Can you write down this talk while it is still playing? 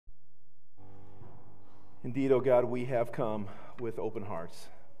Indeed, O God, we have come with open hearts.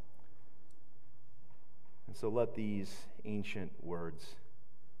 And so let these ancient words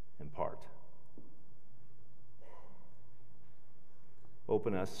impart.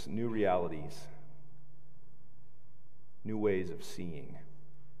 Open us new realities, new ways of seeing,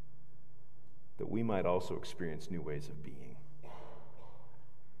 that we might also experience new ways of being.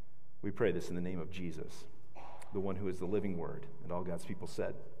 We pray this in the name of Jesus, the one who is the living word. And all God's people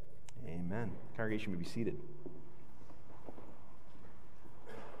said, amen. Congregation may be seated.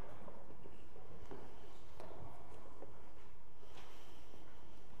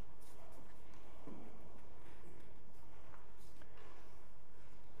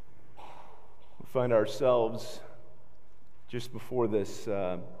 We find ourselves just before this,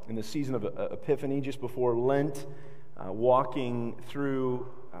 in the season of Epiphany, just before Lent, walking through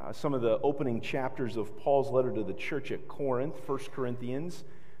some of the opening chapters of Paul's letter to the church at Corinth, 1 Corinthians.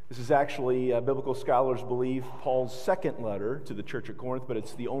 This is actually, biblical scholars believe, Paul's second letter to the church at Corinth, but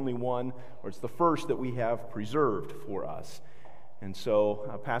it's the only one, or it's the first that we have preserved for us. And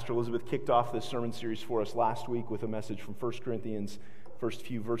so Pastor Elizabeth kicked off this sermon series for us last week with a message from 1 Corinthians, first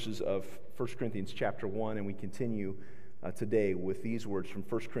few verses of 1 Corinthians chapter 1, and we continue today with these words from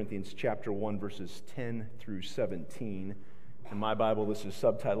 1 Corinthians chapter 1, verses 10 through 17. In my Bible, this is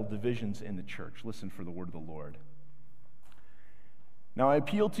subtitled Divisions in the Church. Listen for the word of the Lord. Now I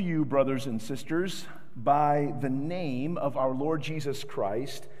appeal to you, brothers and sisters, by the name of our Lord Jesus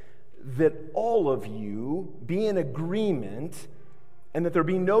Christ, that all of you be in agreement, and that there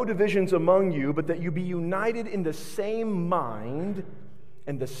be no divisions among you, but that you be united in the same mind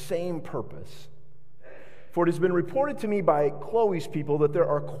and the same purpose. For it has been reported to me by Chloe's people that there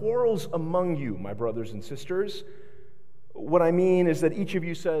are quarrels among you, my brothers and sisters. What I mean is that each of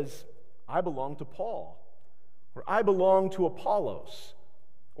you says, I belong to Paul, or I belong to Apollos,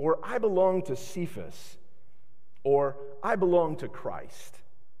 or I belong to Cephas, or I belong to Christ.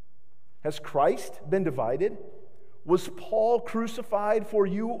 Has Christ been divided? Was Paul crucified for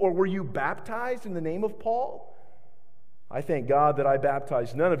you, or were you baptized in the name of Paul? I thank God that I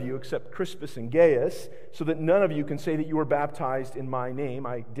baptized none of you except Crispus and Gaius, so that none of you can say that you were baptized in my name.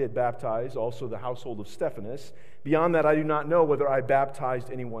 I did baptize also the household of Stephanas. Beyond that, I do not know whether I baptized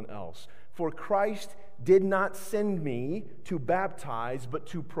anyone else. For Christ did not send me to baptize, but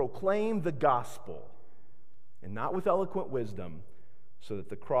to proclaim the gospel, and not with eloquent wisdom, so that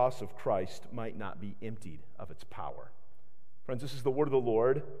the cross of Christ might not be emptied of its power. Friends, this is the word of the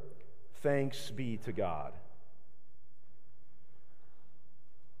Lord. Thanks be to God.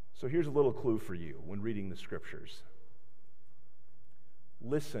 So here's a little clue for you when reading the scriptures.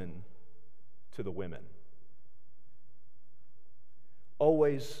 Listen to the women.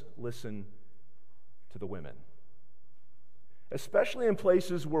 Always listen to the women. Especially in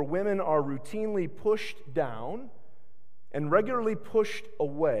places where women are routinely pushed down and regularly pushed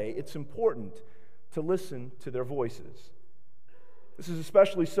away, it's important to listen to their voices. This is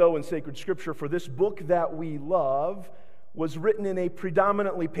especially so in sacred scripture, for this book that we love was written in a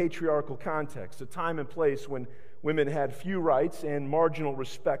predominantly patriarchal context, a time and place when women had few rights and marginal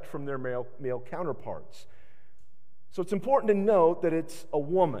respect from their male counterparts. So it's important to note that it's a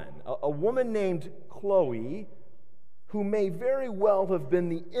woman named Chloe, who may very well have been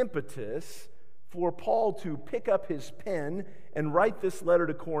the impetus for Paul to pick up his pen and write this letter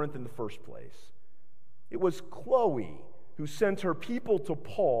to Corinth in the first place. It was Chloe who sent her people to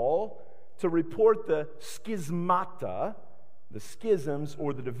Paul to report the schismata, the schisms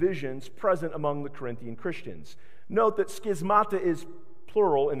or the divisions present among the Corinthian Christians. Note that schismata is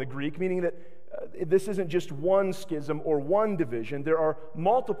plural in the Greek, meaning that this isn't just one schism or one division. There are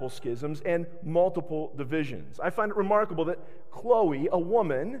multiple schisms and multiple divisions. I find it remarkable that Chloe, a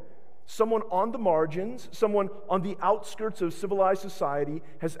woman, someone on the margins, someone on the outskirts of civilized society,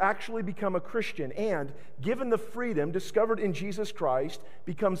 has actually become a Christian and, given the freedom discovered in Jesus Christ,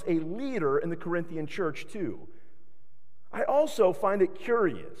 becomes a leader in the Corinthian church too. I also find it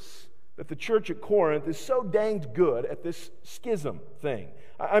curious that the church at Corinth is so danged good at this schism thing.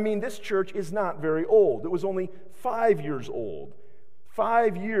 I mean, this church is not very old. It was only 5 years old.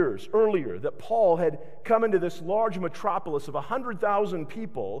 5 years earlier that Paul had come into this large metropolis of 100,000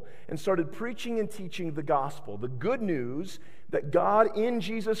 people and started preaching and teaching the gospel, the good news that God in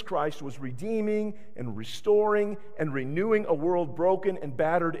Jesus Christ was redeeming and restoring and renewing a world broken and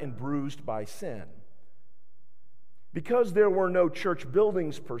battered and bruised by sin. Because there were no church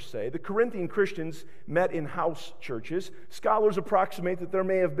buildings per se, the Corinthian Christians met in house churches. Scholars approximate that there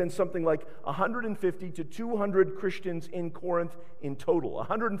may have been something like 150 to 200 Christians in Corinth in total.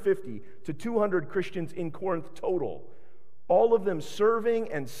 150 to 200 Christians in Corinth total. all of them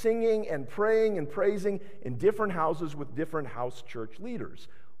serving and singing and praying and praising in different houses with different house church leaders.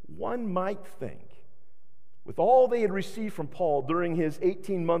 One might think, with all they had received from Paul during his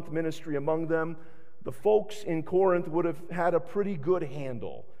 18-month ministry among them, the folks in Corinth would have had a pretty good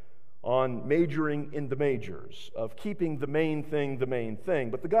handle on majoring in the majors, of keeping the main thing the main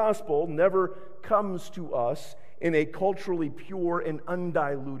thing. But the gospel never comes to us in a culturally pure and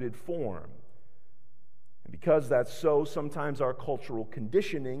undiluted form. And because that's so, sometimes our cultural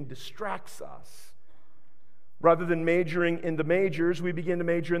conditioning distracts us. Rather than majoring in the majors, we begin to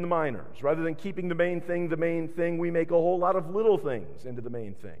major in the minors. Rather than keeping the main thing, we make a whole lot of little things into the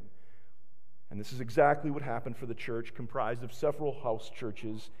main thing. And this is exactly what happened for the church comprised of several house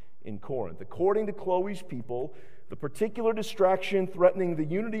churches in Corinth. According to Chloe's people, the particular distraction threatening the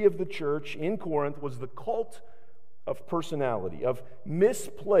unity of the church in Corinth was the cult of personality, of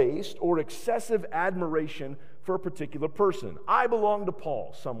misplaced or excessive admiration for a particular person. I belong to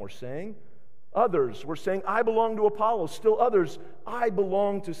Paul, some were saying. Others were saying, I belong to Apollos. Still others, I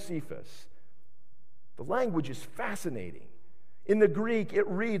belong to Cephas. The language is fascinating. In the Greek, it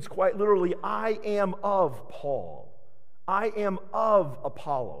reads quite literally, I am of Paul. I am of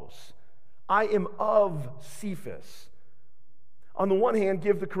Apollos. I am of Cephas. On the one hand,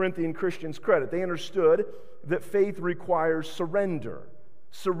 give the Corinthian Christians credit. They understood that faith requires surrender,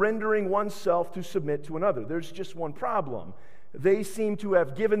 surrendering oneself to submit to another. There's just one problem. They seem to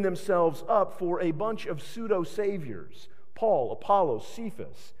have given themselves up for a bunch of pseudo-saviors, Paul, Apollos,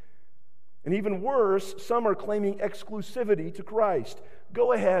 Cephas. And even worse, some are claiming exclusivity to Christ.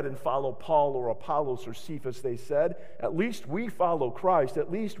 Go ahead and follow Paul or Apollos or Cephas, they said. At least we follow Christ.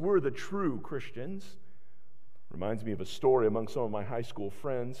 At least we're the true Christians. Reminds me of a story among some of my high school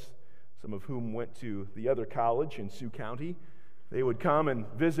friends, some of whom went to the other college in Sioux County. They would come and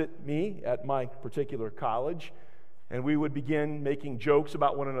visit me at my particular college, and we would begin making jokes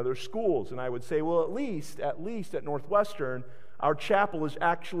about one another's schools. And I would say, well, at least at Northwestern, our chapel is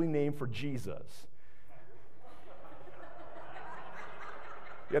actually named for Jesus.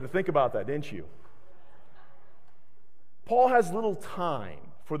 You had to think about that, didn't you? Paul has little time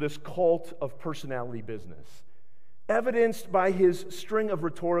for this cult of personality business, evidenced by his string of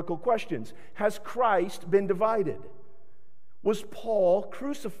rhetorical questions. Has Christ been divided? Was Paul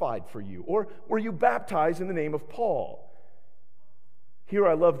crucified for you? Or were you baptized in the name of Paul? Here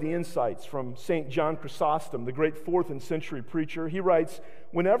I love the insights from St. John Chrysostom, the great 4th century preacher. He writes,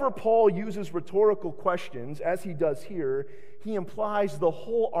 whenever Paul uses rhetorical questions, as he does here, he implies the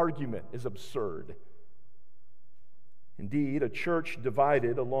whole argument is absurd. Indeed, a church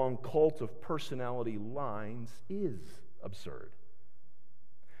divided along cult of personality lines is absurd.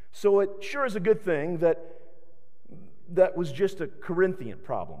 So it sure is a good thing that was just a Corinthian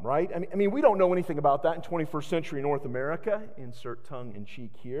problem, right? I mean, we don't know anything about that in 21st century North America. Insert tongue in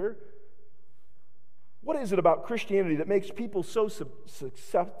cheek here. What is it about Christianity that makes people so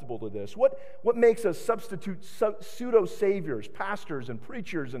susceptible to this? What makes us substitute pseudo-saviors, pastors and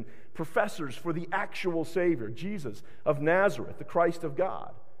preachers and professors for the actual Savior, Jesus of Nazareth, the Christ of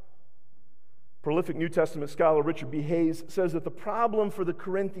God? Prolific New Testament scholar Richard B. Hayes says that the problem for the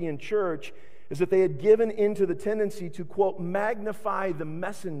Corinthian church is that they had given into the tendency to, quote, magnify the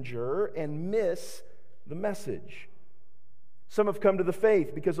messenger and miss the message. Some have come to the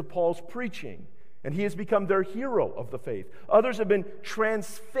faith because of Paul's preaching, and he has become their hero of the faith. Others have been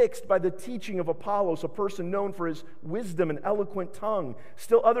transfixed by the teaching of Apollos, a person known for his wisdom and eloquent tongue.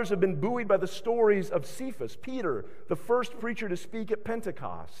 Still others have been buoyed by the stories of Cephas, Peter, the first preacher to speak at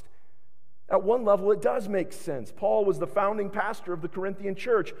Pentecost. At one level, it does make sense. Paul was the founding pastor of the Corinthian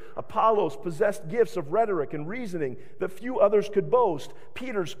church. Apollos possessed gifts of rhetoric and reasoning that few others could boast.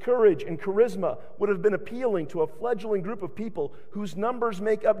 Peter's courage and charisma would have been appealing to a fledgling group of people whose numbers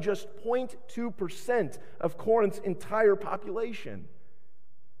make up just 0.2% of Corinth's entire population.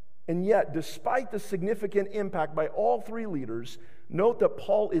 And yet, despite the significant impact by all three leaders, note that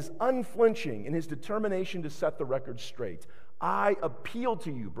Paul is unflinching in his determination to set the record straight. I appeal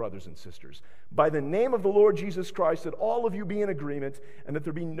to you, brothers and sisters, by the name of the Lord Jesus Christ, that all of you be in agreement and that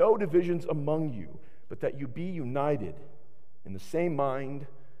there be no divisions among you, but that you be united in the same mind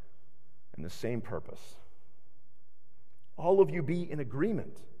and the same purpose. All of you be in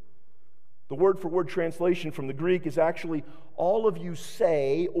agreement. The word-for-word translation from the Greek is actually, all of you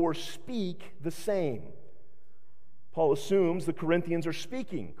say or speak the same. Paul assumes the Corinthians are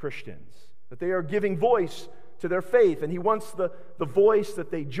speaking Christians, that they are giving voice to their faith, and he wants the voice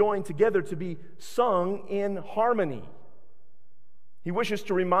that they join together to be sung in harmony. He wishes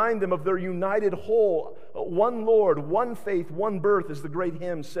to remind them of their united whole, one Lord, one faith, one birth, as the great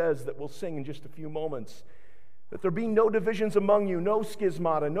hymn says that we'll sing in just a few moments. That there be no divisions among you, no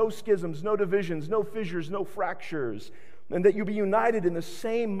schismata, no schisms, no divisions, no fissures, no fractures, and that you be united in the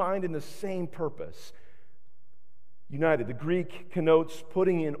same mind and the same purpose. United, the Greek connotes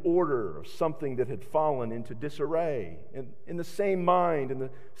putting in order of something that had fallen into disarray, in the same mind, in the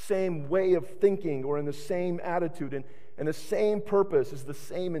same way of thinking, or in the same attitude, and the same purpose, is the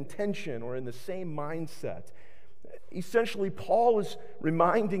same intention, or in the same mindset. Essentially, Paul is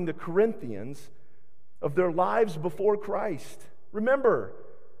reminding the Corinthians of their lives before Christ. Remember,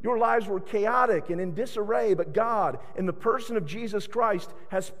 your lives were chaotic and in disarray, but God, in the person of Jesus Christ,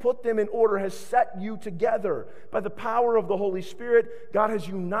 has put them in order, has set you together. By the power of the Holy Spirit, God has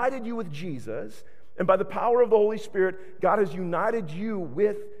united you with Jesus, and by the power of the Holy Spirit, God has united you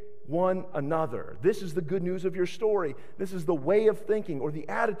with one another. This is the good news of your story. This is the way of thinking or the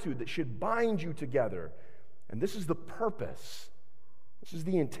attitude that should bind you together. And this is the purpose. This is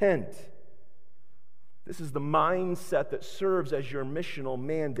the intent. This is the mindset that serves as your missional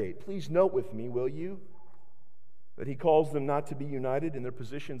mandate. Please note with me, will you, that he calls them not to be united in their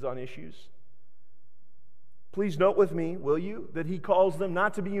positions on issues. Please note with me, will you, that he calls them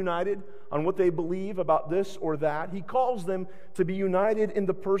not to be united on what they believe about this or that. He calls them to be united in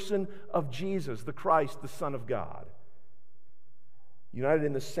the person of Jesus, the Christ, the Son of God. United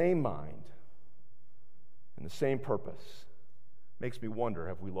in the same mind and the same purpose. Makes me wonder,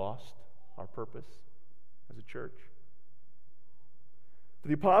 have we lost our purpose as a church? For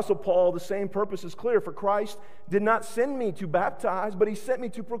the Apostle Paul, the same purpose is clear. For Christ did not send me to baptize, but he sent me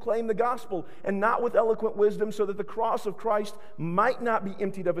to proclaim the gospel, and not with eloquent wisdom, so that the cross of Christ might not be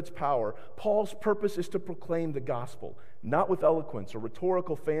emptied of its power. Paul's purpose is to proclaim the gospel, not with eloquence or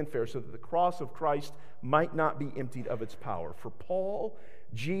rhetorical fanfare, so that the cross of Christ might not be emptied of its power. For Paul,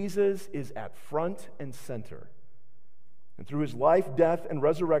 Jesus is at front and center. And through his life, death, and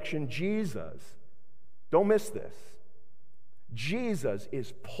resurrection, Jesus, don't miss this, Jesus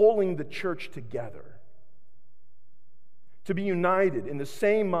is pulling the church together to be united in the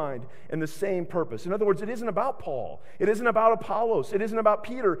same mind and the same purpose. In other words, it isn't about Paul. It isn't about Apollos. It isn't about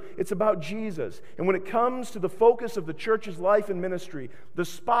Peter. It's about Jesus. And when it comes to the focus of the church's life and ministry, the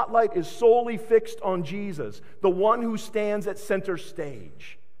spotlight is solely fixed on Jesus, the one who stands at center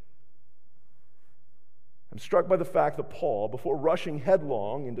stage. I'm struck by the fact that Paul, before rushing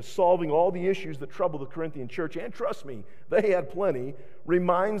headlong into solving all the issues that trouble the Corinthian church, and trust me, they had plenty,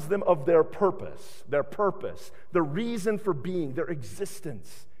 reminds them of their purpose, the reason for being, their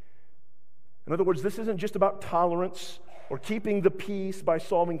existence. In other words, this isn't just about tolerance or keeping the peace by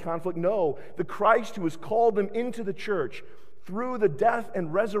solving conflict. No, the Christ who has called them into the church through the death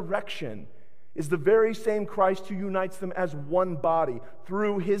and resurrection is the very same Christ who unites them as one body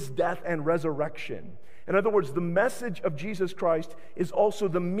through his death and resurrection. In other words, the message of Jesus Christ is also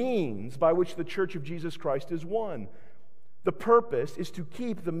the means by which the church of Jesus Christ is one. The purpose is to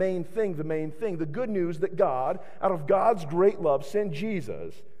keep the main thing, the good news that God, out of God's great love, sent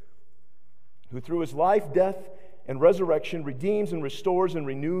Jesus, who through his life, death, and resurrection redeems and restores and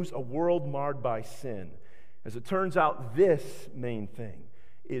renews a world marred by sin. As it turns out, this main thing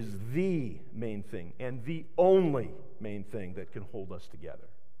is the main thing and the only main thing that can hold us together.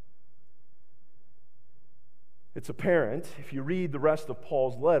 It's apparent, if you read the rest of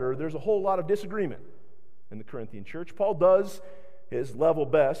Paul's letter, there's a whole lot of disagreement in the Corinthian church. Paul does his level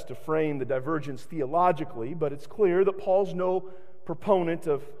best to frame the divergence theologically, but it's clear that Paul's no proponent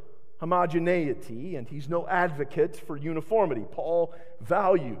of homogeneity, and he's no advocate for uniformity. Paul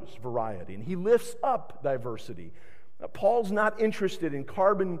values variety, and he lifts up diversity. Paul's not interested in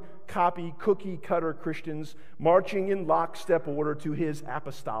carbon copy, cookie cutter Christians marching in lockstep order to his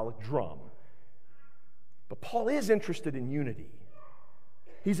apostolic drum. But Paul is interested in unity.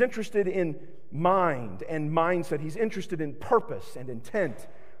 He's interested in mind and mindset. He's interested in purpose and intent.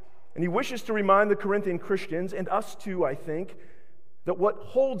 And he wishes to remind the Corinthian Christians, and us too, I think, that what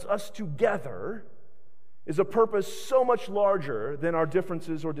holds us together is a purpose so much larger than our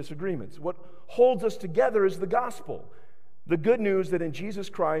differences or disagreements. What holds us together is the gospel, the good news that in Jesus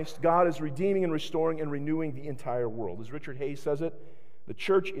Christ, God is redeeming and restoring and renewing the entire world. As Richard Hayes says it, the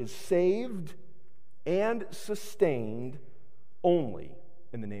church is saved and sustained only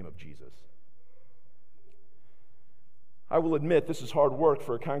in the name of Jesus. I will admit this is hard work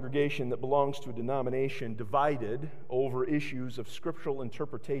for a congregation that belongs to a denomination divided over issues of scriptural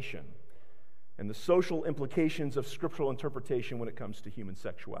interpretation and the social implications of scriptural interpretation when it comes to human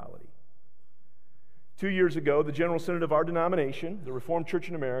sexuality. 2 years ago, the General Synod of our denomination, the Reformed Church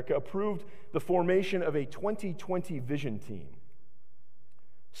in America, approved the formation of a 2020 vision team,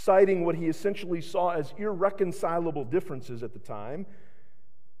 citing what he essentially saw as irreconcilable differences at the time.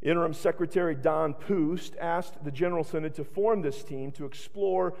 Interim Secretary Don Poost asked the General Synod to form this team to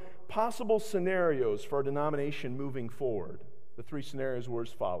explore possible scenarios for our denomination moving forward. The three scenarios were as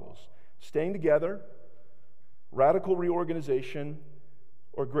follows: staying together, radical reorganization,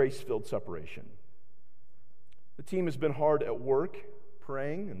 or grace-filled separation. The team has been hard at work,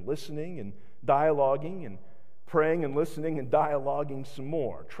 praying and listening and dialoguing, and praying and listening and dialoguing some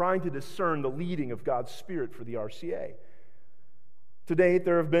more, trying to discern the leading of God's Spirit for the RCA. To date,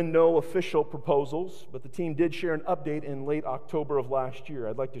 there have been no official proposals, but the team did share an update in late October of last year.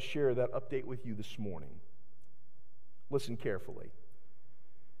 I'd like to share that update with you this morning. Listen carefully.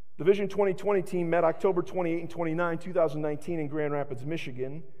 The Vision 2020 team met October 28 and 29, 2019 in Grand Rapids,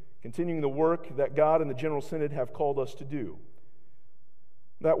 Michigan, continuing the work that God and the General Synod have called us to do.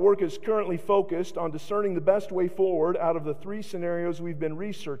 That work is currently focused on discerning the best way forward out of the three scenarios we've been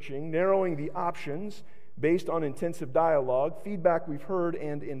researching, narrowing the options based on intensive dialogue, feedback we've heard,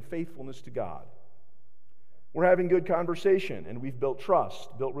 and in faithfulness to God. We're having good conversation, and we've built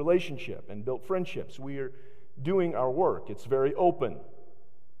trust, built relationship, and built friendships. We are doing our work. It's very open.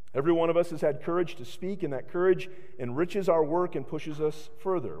 Every one of us has had courage to speak, and that courage enriches our work and pushes us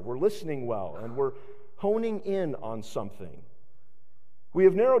further. We're listening well, and we're honing in on something. We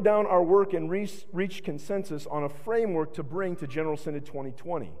have narrowed down our work and reached consensus on a framework to bring to General Synod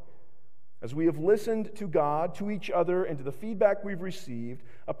 2020. As we have listened to God, to each other, and to the feedback we've received,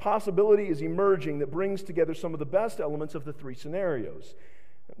 a possibility is emerging that brings together some of the best elements of the three scenarios.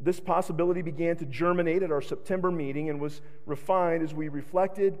 This possibility began to germinate at our September meeting and was refined as we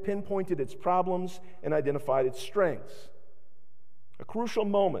reflected, pinpointed its problems, and identified its strengths. A crucial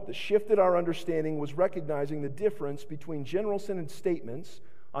moment that shifted our understanding was recognizing the difference between General Synod statements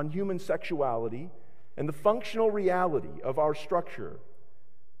on human sexuality and the functional reality of our structure.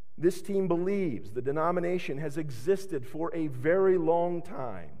 This team believes the denomination has existed for a very long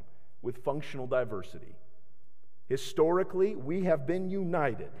time with functional diversity. Historically, we have been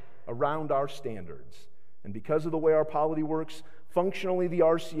united around our standards. And because of the way our polity works, functionally the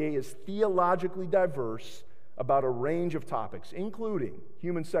RCA is theologically diverse about a range of topics, including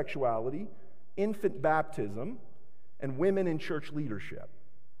human sexuality, infant baptism, and women in church leadership.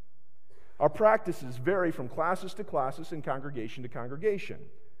 Our practices vary from classes to classes and congregation to congregation.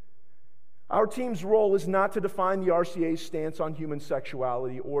 Our team's role is not to define the RCA's stance on human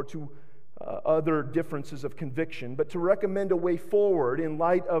sexuality or to other differences of conviction, but to recommend a way forward in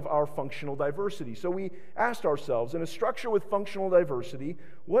light of our functional diversity. So we asked ourselves, in a structure with functional diversity,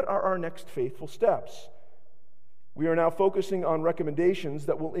 what are our next faithful steps? We are now focusing on recommendations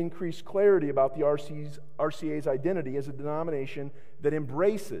that will increase clarity about the RCA's identity as a denomination that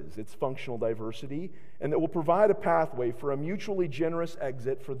embraces its functional diversity and that will provide a pathway for a mutually generous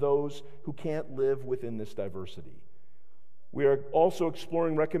exit for those who can't live within this diversity. We are also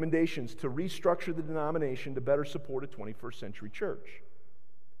exploring recommendations to restructure the denomination to better support a 21st century church.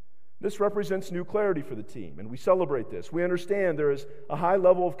 This represents new clarity for the team, and we celebrate this. We understand there is a high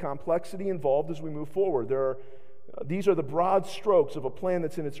level of complexity involved as we move forward. These are the broad strokes of a plan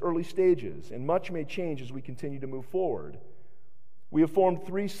that's in its early stages, and much may change as we continue to move forward. We have formed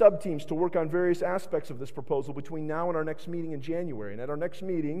 3 sub-teams to work on various aspects of this proposal between now and our next meeting in January. And at our next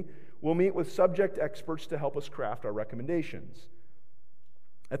meeting, we'll meet with subject experts to help us craft our recommendations.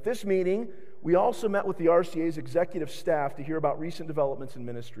 At this meeting, we also met with the RCA's executive staff to hear about recent developments in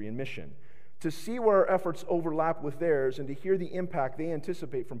ministry and mission, to see where our efforts overlap with theirs, and to hear the impact they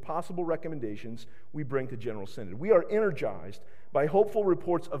anticipate from possible recommendations we bring to General Synod. We are energized by hopeful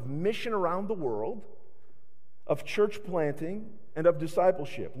reports of mission around the world, of church planting, and of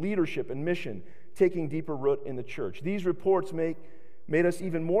discipleship, leadership, and mission taking deeper root in the church. These reports made us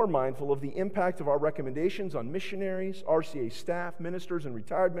even more mindful of the impact of our recommendations on missionaries, RCA staff, ministers and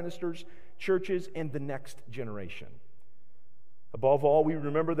retired ministers, churches, and the next generation. Above all, we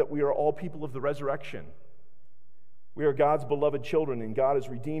remember that we are all people of the resurrection. We are God's beloved children, and God has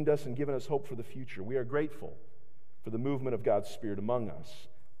redeemed us and given us hope for the future. We are grateful for the movement of God's Spirit among us.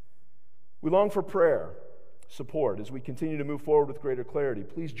 We long for prayer support as we continue to move forward with greater clarity.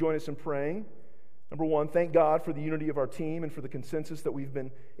 Please join us in praying. Number 1, thank God for the unity of our team and for the consensus that we've been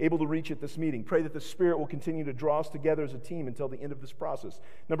able to reach at this meeting. Pray that the Spirit will continue to draw us together as a team until the end of this process.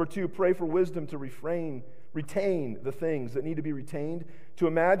 Number 2, pray for wisdom to retain the things that need to be retained, to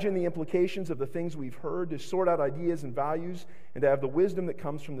imagine the implications of the things we've heard, to sort out ideas and values, and to have the wisdom that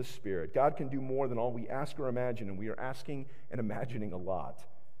comes from the Spirit. God can do more than all we ask or imagine, and we are asking and imagining a lot.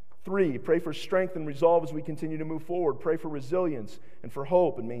 3, pray for strength and resolve as we continue to move forward. Pray for resilience and for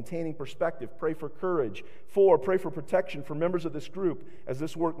hope and maintaining perspective. Pray for courage. 4, pray for protection for members of this group as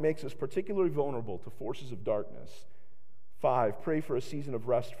this work makes us particularly vulnerable to forces of darkness. 5, pray for a season of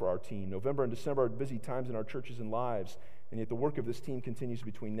rest for our team. November and December are busy times in our churches and lives, and yet the work of this team continues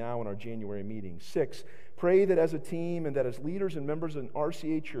between now and our January meeting. 6, pray that as a team and that as leaders and members in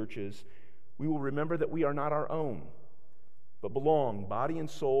RCA churches, we will remember that we are not our own, but belong, body and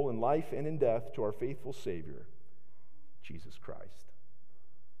soul, in life and in death, to our faithful Savior, Jesus Christ.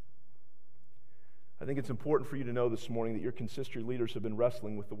 I think it's important for you to know this morning that your consistory leaders have been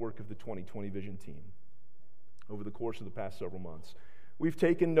wrestling with the work of the 2020 Vision team over the course of the past several months. We've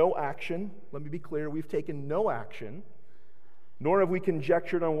taken no action. Let me be clear. We've taken no action, nor have we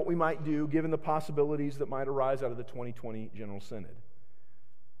conjectured on what we might do given the possibilities that might arise out of the 2020 General Synod.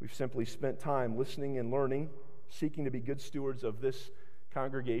 We've simply spent time listening and learning, seeking to be good stewards of this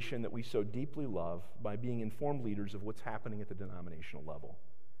congregation that we so deeply love by being informed leaders of what's happening at the denominational level.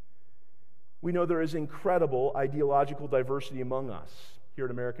 We know there is incredible ideological diversity among us here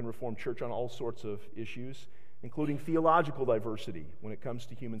at American Reformed Church on all sorts of issues, including theological diversity when it comes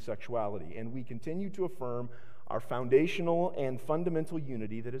to human sexuality. And we continue to affirm our foundational and fundamental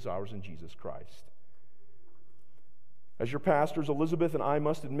unity that is ours in Jesus Christ. As your pastors, Elizabeth and I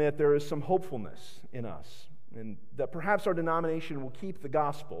must admit there is some hopefulness in us, and that perhaps our denomination will keep the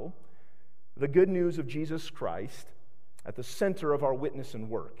gospel, the good news of Jesus Christ, at the center of our witness and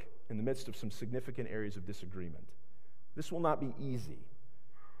work in the midst of some significant areas of disagreement. This will not be easy.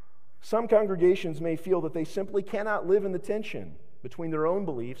 Some congregations may feel that they simply cannot live in the tension between their own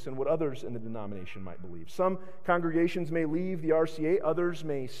beliefs and what others in the denomination might believe. Some congregations may leave the RCA, others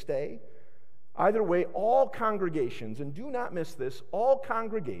may stay. Either way, all congregations, and do not miss this, all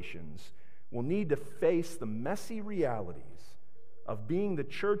congregations will need to face the messy realities of being the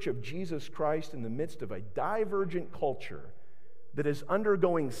church of Jesus Christ in the midst of a divergent culture that is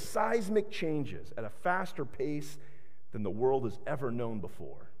undergoing seismic changes at a faster pace than the world has ever known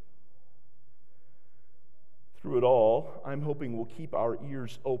before. Through it all, I'm hoping we'll keep our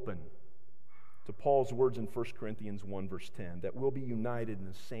ears open to Paul's words in 1 Corinthians 1, verse 10, that we'll be united in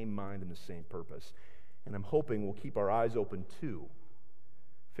the same mind and the same purpose. And I'm hoping we'll keep our eyes open too,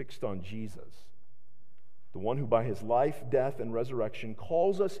 fixed on Jesus, the one who by his life, death, and resurrection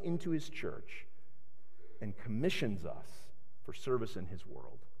calls us into his church and commissions us for service in his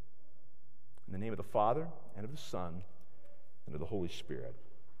world. In the name of the Father, and of the Son, and of the Holy Spirit.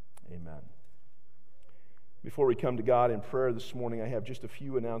 Amen. Before we come to God in prayer this morning, I have just a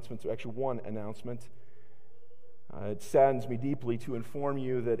few announcements, actually one announcement. It saddens me deeply to inform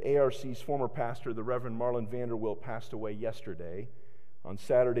you that ARC's former pastor, the Reverend Marlon Vanderwilt, passed away yesterday on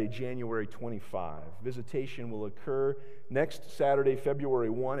Saturday, January 25. Visitation will occur next Saturday,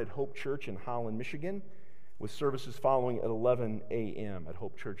 February 1 at Hope Church in Holland, Michigan, with services following at 11 a.m. at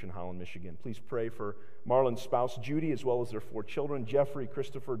Hope Church in Holland, Michigan. Please pray for Marlon's spouse, Judy, as well as their 4 children, Jeffrey,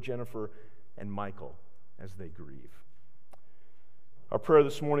 Christopher, Jennifer, and Michael, as they grieve. Our prayer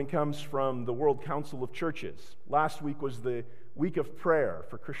this morning comes from the World Council of Churches. Last week was the week of prayer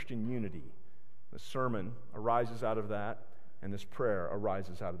for Christian unity. The sermon arises out of that, and this prayer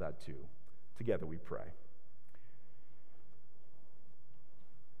arises out of that too. Together we pray.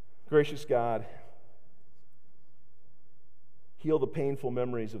 Gracious God, heal the painful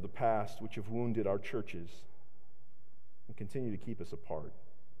memories of the past which have wounded our churches and continue to keep us apart.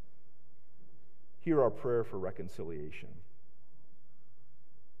 Hear our prayer for reconciliation.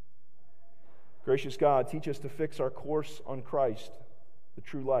 Gracious God, teach us to fix our course on Christ, the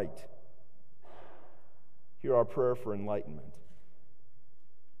true light. Hear our prayer for enlightenment.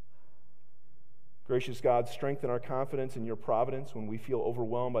 Gracious God, strengthen our confidence in your providence when we feel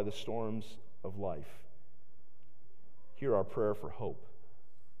overwhelmed by the storms of life. Hear our prayer for hope.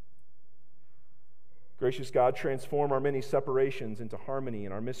 Gracious God, transform our many separations into harmony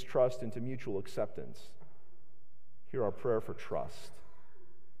and our mistrust into mutual acceptance. Hear our prayer for trust.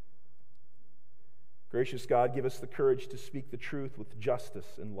 Gracious God, give us the courage to speak the truth with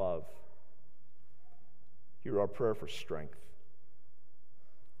justice and love. Hear our prayer for strength.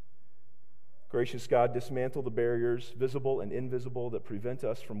 Gracious God, dismantle the barriers, visible and invisible, that prevent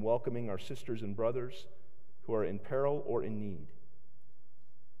us from welcoming our sisters and brothers who are in peril or in need.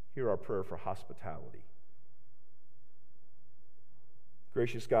 Hear our prayer for hospitality.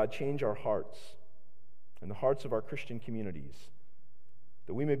 Gracious God, change our hearts and the hearts of our Christian communities,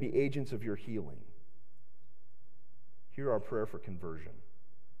 that we may be agents of your healing. Hear our prayer for conversion.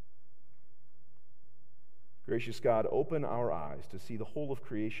 Gracious God, open our eyes to see the whole of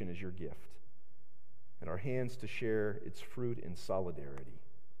creation as your gift, and our hands to share its fruit in solidarity.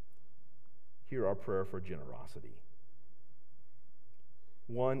 Hear our prayer for generosity.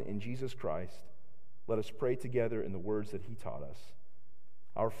 One, in Jesus Christ, let us pray together in the words that he taught us.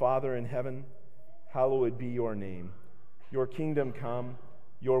 Our Father in heaven, hallowed be your name. Your kingdom come,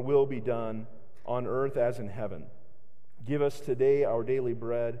 your will be done, on earth as in heaven. Give us today our daily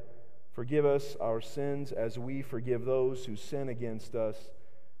bread. Forgive us our sins as we forgive those who sin against us.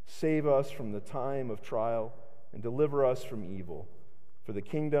 Save us from the time of trial and deliver us from evil. For the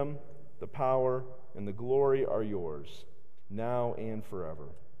kingdom, the power, and the glory are yours, now and forever.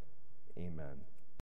 Amen.